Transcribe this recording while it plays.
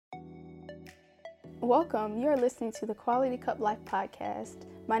Welcome. You're listening to the Quality Cup Life podcast.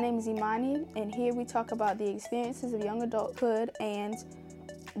 My name is Imani, and here we talk about the experiences of young adulthood and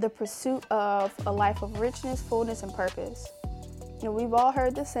the pursuit of a life of richness, fullness, and purpose. We've all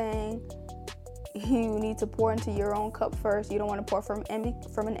heard the saying, you need to pour into your own cup first. You don't want to pour from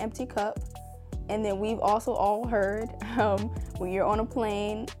an empty cup. And then we've also all heard when you're on a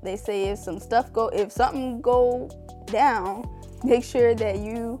plane, they say if something go down, make sure that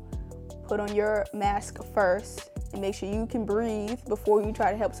you put on your mask first and make sure you can breathe before you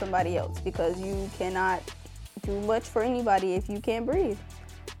try to help somebody else, because you cannot do much for anybody if you can't breathe.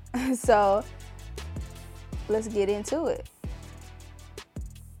 So let's get into it.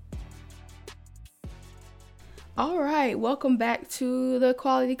 All right, welcome back to the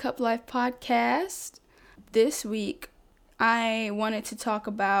Quality Cup Life podcast. This week, I wanted to talk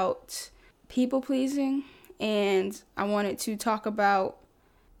about people pleasing, and I wanted to talk about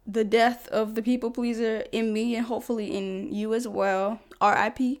the death of the people pleaser in me and hopefully in you as well.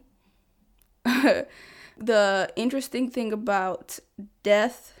 R.I.P. The interesting thing about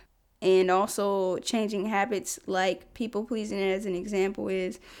death and also changing habits like people pleasing as an example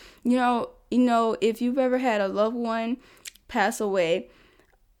is, if you've ever had a loved one pass away,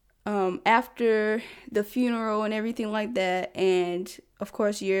 after the funeral and everything like that, and of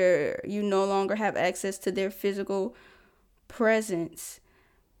course you no longer have access to their physical presence.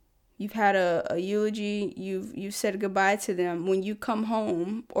 You've had a eulogy, you've said goodbye to them. When you come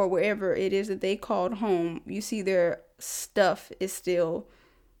home, or wherever it is that they called home, you see their stuff is still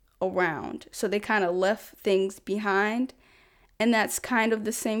around. So they kind of left things behind. And that's kind of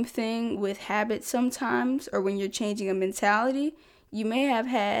the same thing with habits sometimes, or when you're changing a mentality. You may have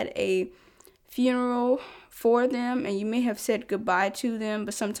had a funeral for them and you may have said goodbye to them,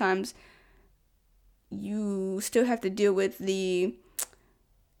 but sometimes you still have to deal with the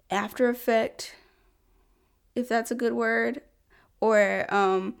after effect, if that's a good word, or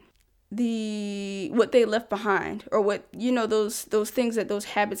what they left behind, or what those things that those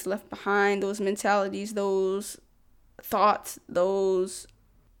habits left behind, those mentalities, those thoughts, those,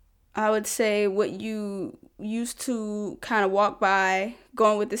 I would say, what you used to kind of walk by,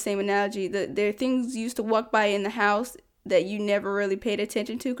 going with the same analogy, that there are things you used to walk by in the house that you never really paid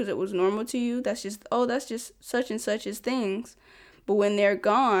attention to because it was normal to you. That's just such and such as things. But when they're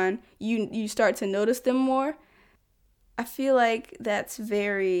gone, you start to notice them more. I feel like that's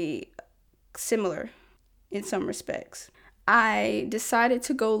very similar in some respects. I decided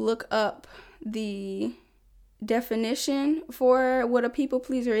to go look up the definition for what a people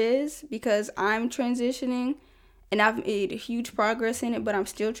pleaser is, because I'm transitioning and I've made huge progress in it, but I'm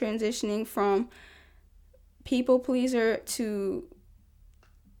still transitioning from people pleaser to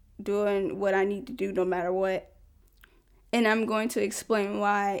doing what I need to do no matter what. And I'm going to explain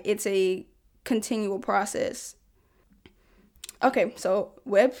why it's a continual process. Okay, so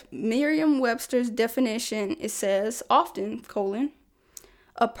Merriam-Webster's definition, it says, often,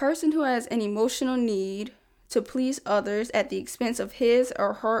 a person who has an emotional need to please others at the expense of his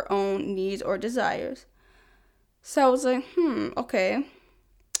or her own needs or desires. So I was like, okay.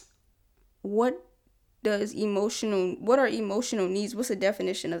 What are emotional needs? What's the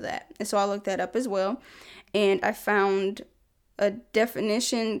definition of that? And so I looked that up as well. And I found a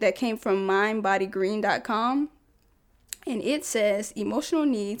definition that came from mindbodygreen.com. And it says, emotional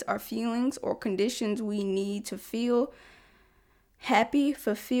needs are feelings or conditions we need to feel happy,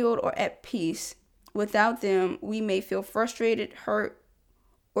 fulfilled, or at peace. Without them, we may feel frustrated, hurt,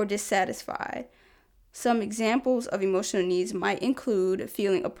 or dissatisfied. Some examples of emotional needs might include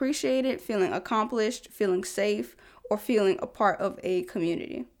feeling appreciated, feeling accomplished, feeling safe, or feeling a part of a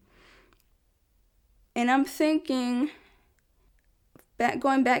community. And I'm thinking,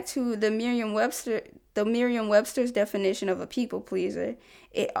 going back to the Merriam-Webster's definition of a people pleaser,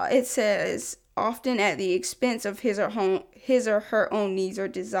 it says often at the expense of his or her own needs or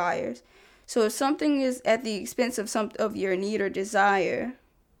desires. So if something is at the expense of your need or desire,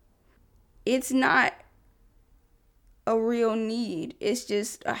 it's not a real need. It's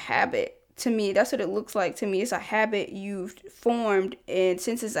just a habit. To me, that's what it looks like to me. It's a habit you've formed, and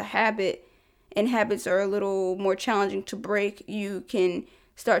since it's a habit, and habits are a little more challenging to break, you can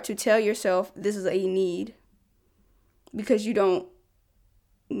start to tell yourself this is a need because you don't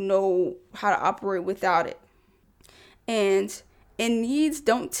know how to operate without it. And needs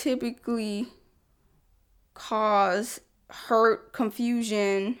don't typically cause hurt,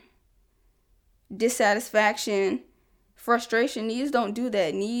 confusion, dissatisfaction, frustration. Needs don't do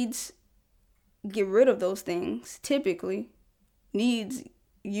that. Needs get rid of those things, typically. Needs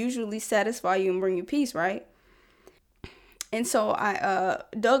usually satisfy you and bring you peace, right? And so I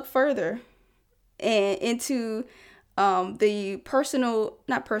dug further and into the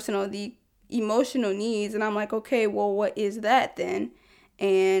emotional needs. And I'm like, okay, well, what is that then?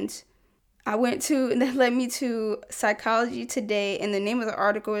 And and that led me to Psychology Today, and the name of the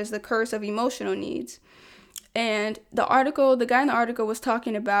article is The Curse of Emotional Needs. And the guy in the article was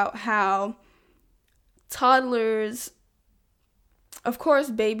talking about how toddlers, of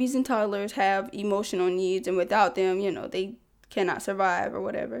course, babies and toddlers have emotional needs, and without them, they cannot survive or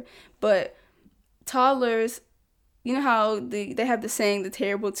whatever. But toddlers, you know how they have the saying, the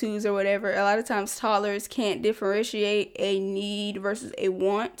terrible twos or whatever. A lot of times toddlers can't differentiate a need versus a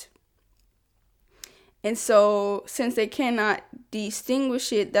want. And so since they cannot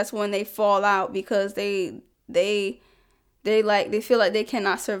distinguish it, that's when they fall out, because they feel like they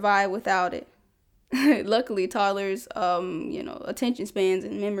cannot survive without it. Luckily, toddlers, attention spans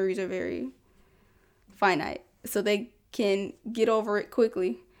and memories are very finite, so they can get over it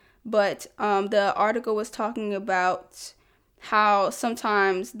quickly. But the article was talking about how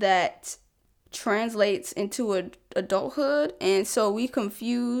sometimes that translates into adulthood, and so we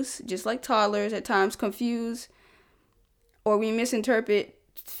confuse, just like toddlers at times confuse, or we misinterpret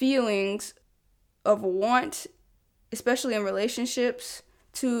feelings of want, especially in relationships,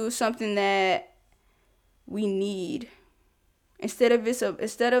 to something that we need. Instead of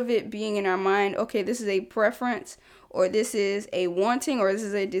it being in our mind, okay, this is a preference, or this is a wanting, or this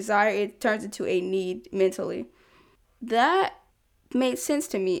is a desire, it turns into a need mentally. That made sense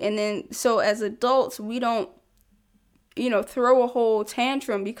to me. And then, so as adults, we don't, throw a whole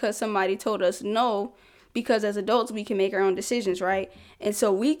tantrum because somebody told us no, because as adults, we can make our own decisions, right? And so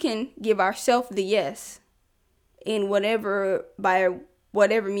we can give ourselves the yes by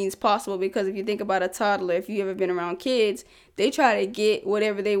whatever means possible. Because if you think about a toddler, if you ever been around kids, they try to get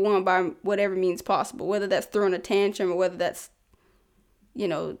whatever they want by whatever means possible, whether that's throwing a tantrum or whether that's,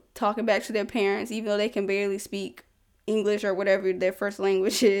 talking back to their parents, even though they can barely speak English or whatever their first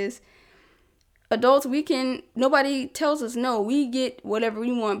language is. Adults, nobody tells us no. We get whatever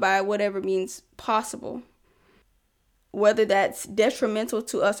we want by whatever means possible, whether that's detrimental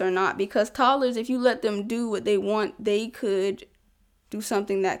to us or not. Because toddlers, if you let them do what they want, they could do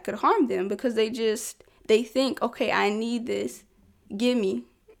something that could harm them, because they think, okay, I need this, give me.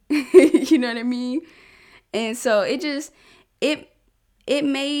 You know what I mean? And so it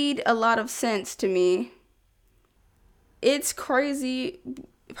made a lot of sense to me. It's crazy.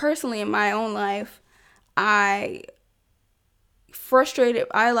 Personally, in my own life, I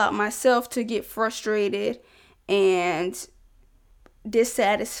allowed myself to get frustrated and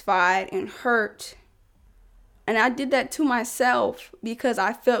dissatisfied and hurt. And I did that to myself because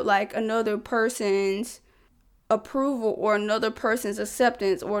I felt like another person's approval or another person's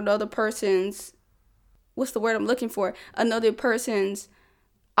acceptance or another person's, what's the word I'm looking for? Another person's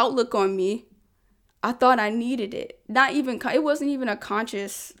outlook on me. I thought I needed it. It wasn't even a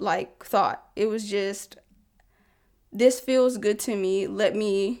conscious thought. It was just, this feels good to me. Let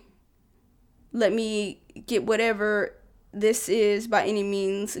me get whatever this is by any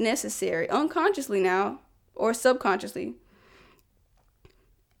means necessary, unconsciously now or subconsciously.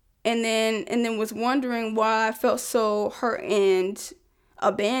 And then was wondering why I felt so hurt and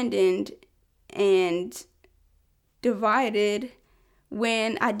abandoned and divided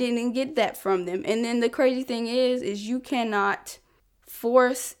when I didn't get that from them. And then the crazy thing is you cannot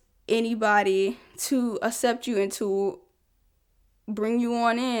force anybody to accept you and to bring you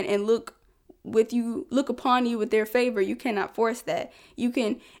on in and look upon you with their favor. You cannot force that. You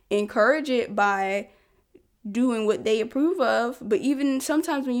can encourage it by doing what they approve of, but even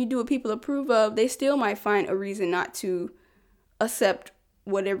sometimes when you do what people approve of, they still might find a reason not to accept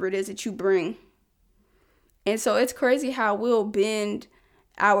whatever it is that you bring. And so it's crazy how we'll bend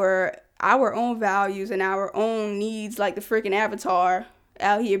our own values and our own needs, like the freaking Avatar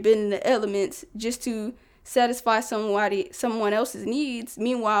out here bending the elements just to satisfy someone else's needs.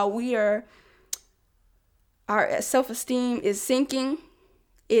 Meanwhile, our self-esteem is sinking.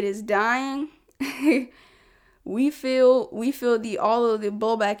 It is dying. We feel all of the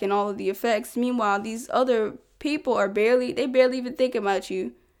blowback and all of the effects. Meanwhile, these other people barely even thinking about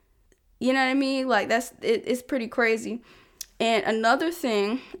you. You know what I mean? It's pretty crazy. And another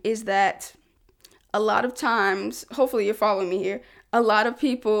thing is that a lot of times, hopefully you're following me here, a lot of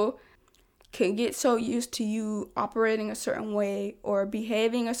people can get so used to you operating a certain way or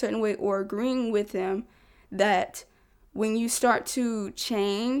behaving a certain way or agreeing with them that when you start to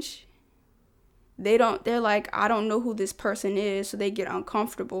change, they're like, I don't know who this person is, so they get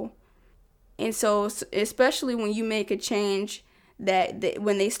uncomfortable. And so, especially when you make a change, that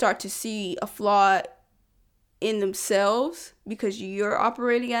when they start to see a flaw in themselves because you're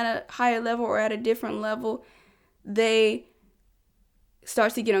operating at a higher level or at a different level, they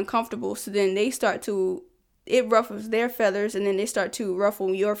start to get uncomfortable. So then it ruffles their feathers, and then they start to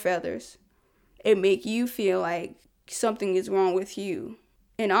ruffle your feathers. It make you feel like something is wrong with you.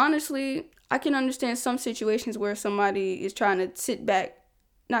 And honestly, I can understand some situations where somebody is trying to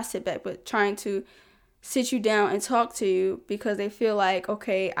but trying to sit you down and talk to you because they feel like,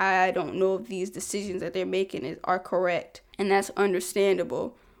 okay, I don't know if these decisions that they're making are correct. And that's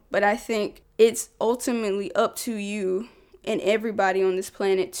understandable. But I think it's ultimately up to you and everybody on this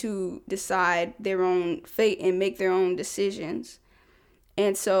planet to decide their own fate and make their own decisions.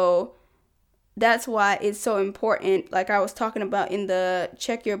 And so that's why it's so important, like I was talking about in the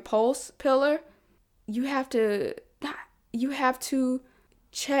check your pulse pillar, you have to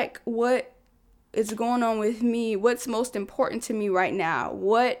check what is going on with me, what's most important to me right now,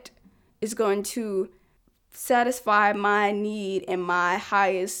 what is going to satisfy my need and my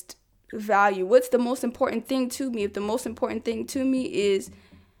highest value, what's the most important thing to me. If the most important thing to me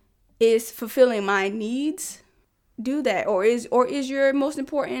is fulfilling my needs, do that. Or is your most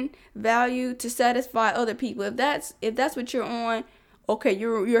important value to satisfy other people? If that's what you're on, okay,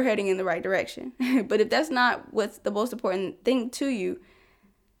 you're heading in the right direction. But if that's not what's the most important thing to you,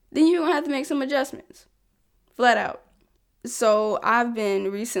 then you're gonna have to make some adjustments, flat out. So I've been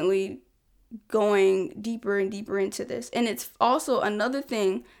recently going deeper and deeper into this, and it's also another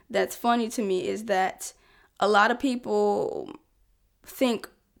thing that's funny to me is that a lot of people think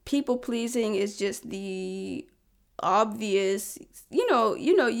people pleasing is just the obvious,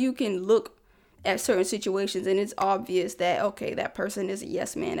 you can look at certain situations and it's obvious that, okay, that person is a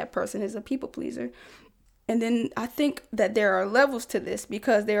yes man, that person is a people pleaser. And then I think that there are levels to this,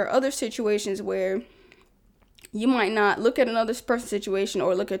 because there are other situations where you might not look at another person's situation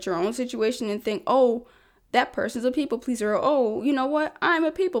or look at your own situation and think, oh, that person's a people pleaser, or, oh, you know what, I'm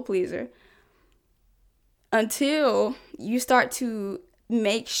a people pleaser. Until you start to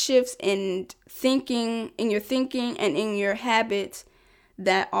make shifts in your thinking and in your habits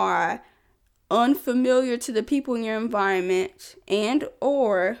that are unfamiliar to the people in your environment, and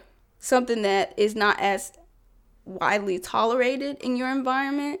or something that is not as widely tolerated in your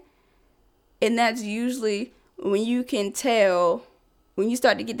environment. And that's usually when you can tell, when you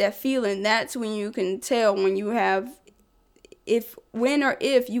start to get that feeling, that's when you can tell when you have, if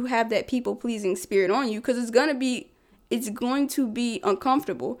you have that people pleasing spirit on you, because it's going to be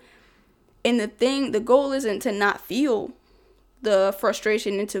uncomfortable. And the goal isn't to not feel the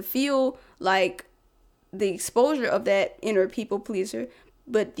frustration and to feel like the exposure of that inner people pleaser,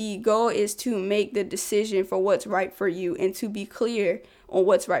 but the goal is to make the decision for what's right for you and to be clear on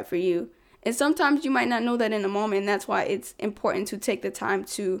what's right for you. And sometimes you might not know that in the moment, and that's why it's important to take time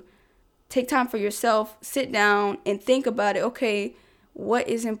for yourself, sit down and think about it. Okay, what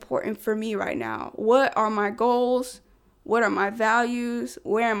is important for me right now? What are my goals? What are my values?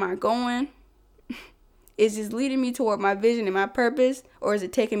 Where am I going? Is this leading me toward my vision and my purpose, or is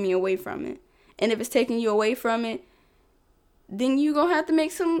it taking me away from it? And if it's taking you away from it, then you're going to have to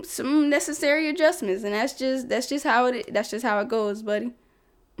make some necessary adjustments. And that's just how it goes, buddy.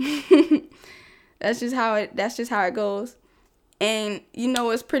 That's just how it goes. And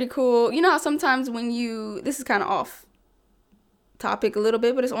it's pretty cool. You know how sometimes this is kind of off topic a little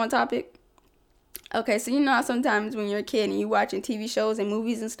bit, but it's on topic. Okay, so you know how sometimes when you're a kid and you're watching TV shows and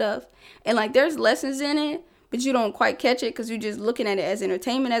movies and stuff, and like there's lessons in it, but you don't quite catch it because you're just looking at it as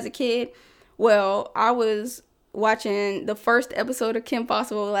entertainment as a kid. Well, I was watching the first episode of Kim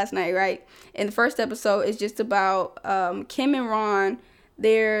Possible last night, right? And the first episode is just about Kim and Ron.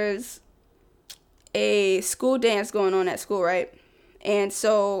 There's a school dance going on at school, right? And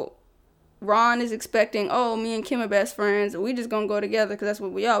so Ron is expecting, oh, me and Kim are best friends. We just gonna go together because that's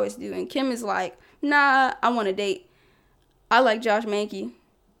what we always do. And Kim is like, nah, I want to date. I like Josh Mankey.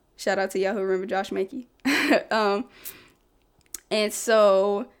 Shout out to y'all who remember Josh Mankey. And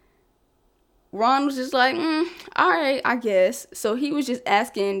so Ron was just like, all right, I guess. So he was just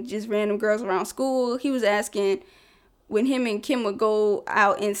asking just random girls around school. He was asking when him and Kim would go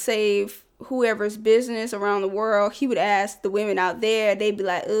out and save whoever's business around the world, he would ask the women out there. They'd be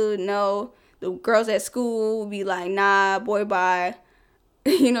like, no. The girls at school would be like, nah, boy, bye.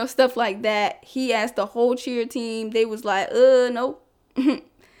 Stuff like that. He asked the whole cheer team. They was like, nope.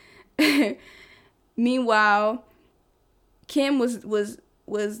 Meanwhile, Kim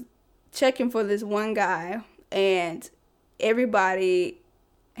was checking for this one guy, and everybody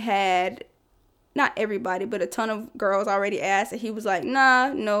had, not everybody, but a ton of girls already asked, and he was like, nah,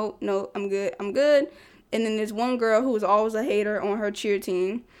 no, I'm good. And then there's one girl who was always a hater on her cheer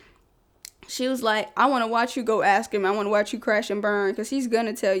team. She was like, I want to watch you go ask him. I want to watch you crash and burn because he's going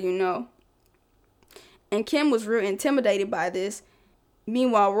to tell you no. And Kim was real intimidated by this.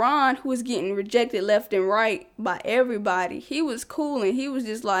 Meanwhile, Ron, who was getting rejected left and right by everybody, he was cool and he was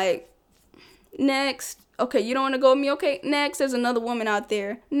just like, next. Okay, you don't want to go with me? Okay, next. There's another woman out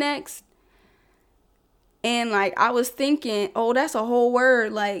there. Next. And like, I was thinking, oh, that's a whole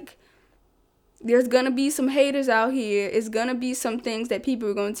word. Like, there's going to be some haters out here. It's going to be some things that people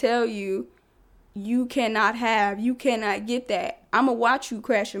are going to tell you cannot have. You cannot get that. I'm going to watch you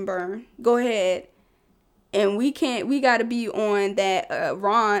crash and burn. Go ahead. And we got to be on that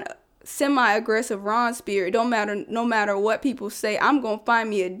Ron, semi-aggressive Ron spirit. No matter what people say, I'm going to find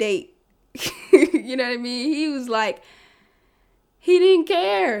me a date. You know what I mean? He was like, he didn't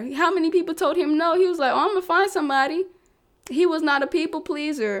care how many people told him no. He was like, oh, I'm going to find somebody. He was not a people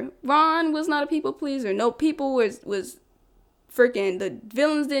pleaser. Ron was not a people pleaser. No, people was freaking, the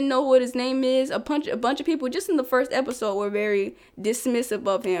villains didn't know what his name is. A bunch of people just in the first episode were very dismissive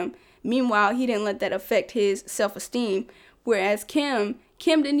of him. Meanwhile, he didn't let that affect his self-esteem. Whereas Kim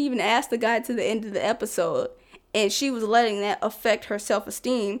didn't even ask the guy to the end of the episode. And she was letting that affect her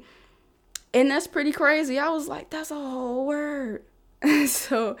self-esteem. And that's pretty crazy. I was like, that's a whole word.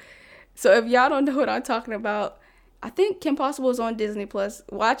 So if y'all don't know what I'm talking about, I think Kim Possible is on Disney Plus.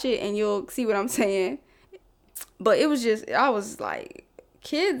 Watch it and you'll see what I'm saying. But it was just, I was like,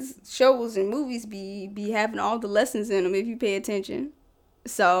 kids shows and movies be having all the lessons in them if you pay attention.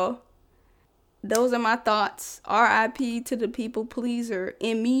 So those are my thoughts. R.I.P. to the people pleaser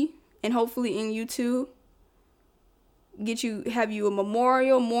in me and hopefully in you too. Have you a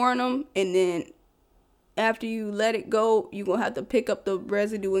memorial, mourn them, and then after you let it go, you're going to have to pick up the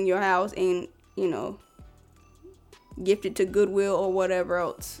residue in your house and, gift it to Goodwill or whatever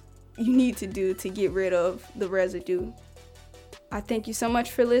else you need to do to get rid of the residue. I thank you so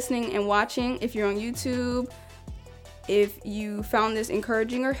much for listening and watching. If you're on YouTube, if you found this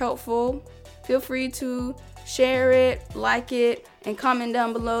encouraging or helpful, feel free to share it, like it, and comment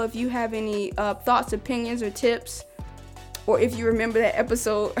down below if you have any thoughts, opinions, or tips, or if you remember that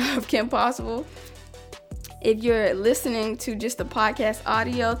episode of Kim Possible. If you're listening to just the podcast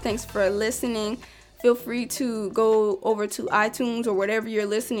audio, thanks for listening. Feel free to go over to iTunes or whatever you're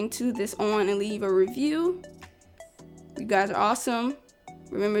listening to this on and leave a review. You guys are awesome.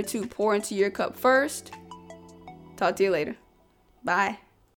 Remember to pour into your cup first. Talk to you later. Bye.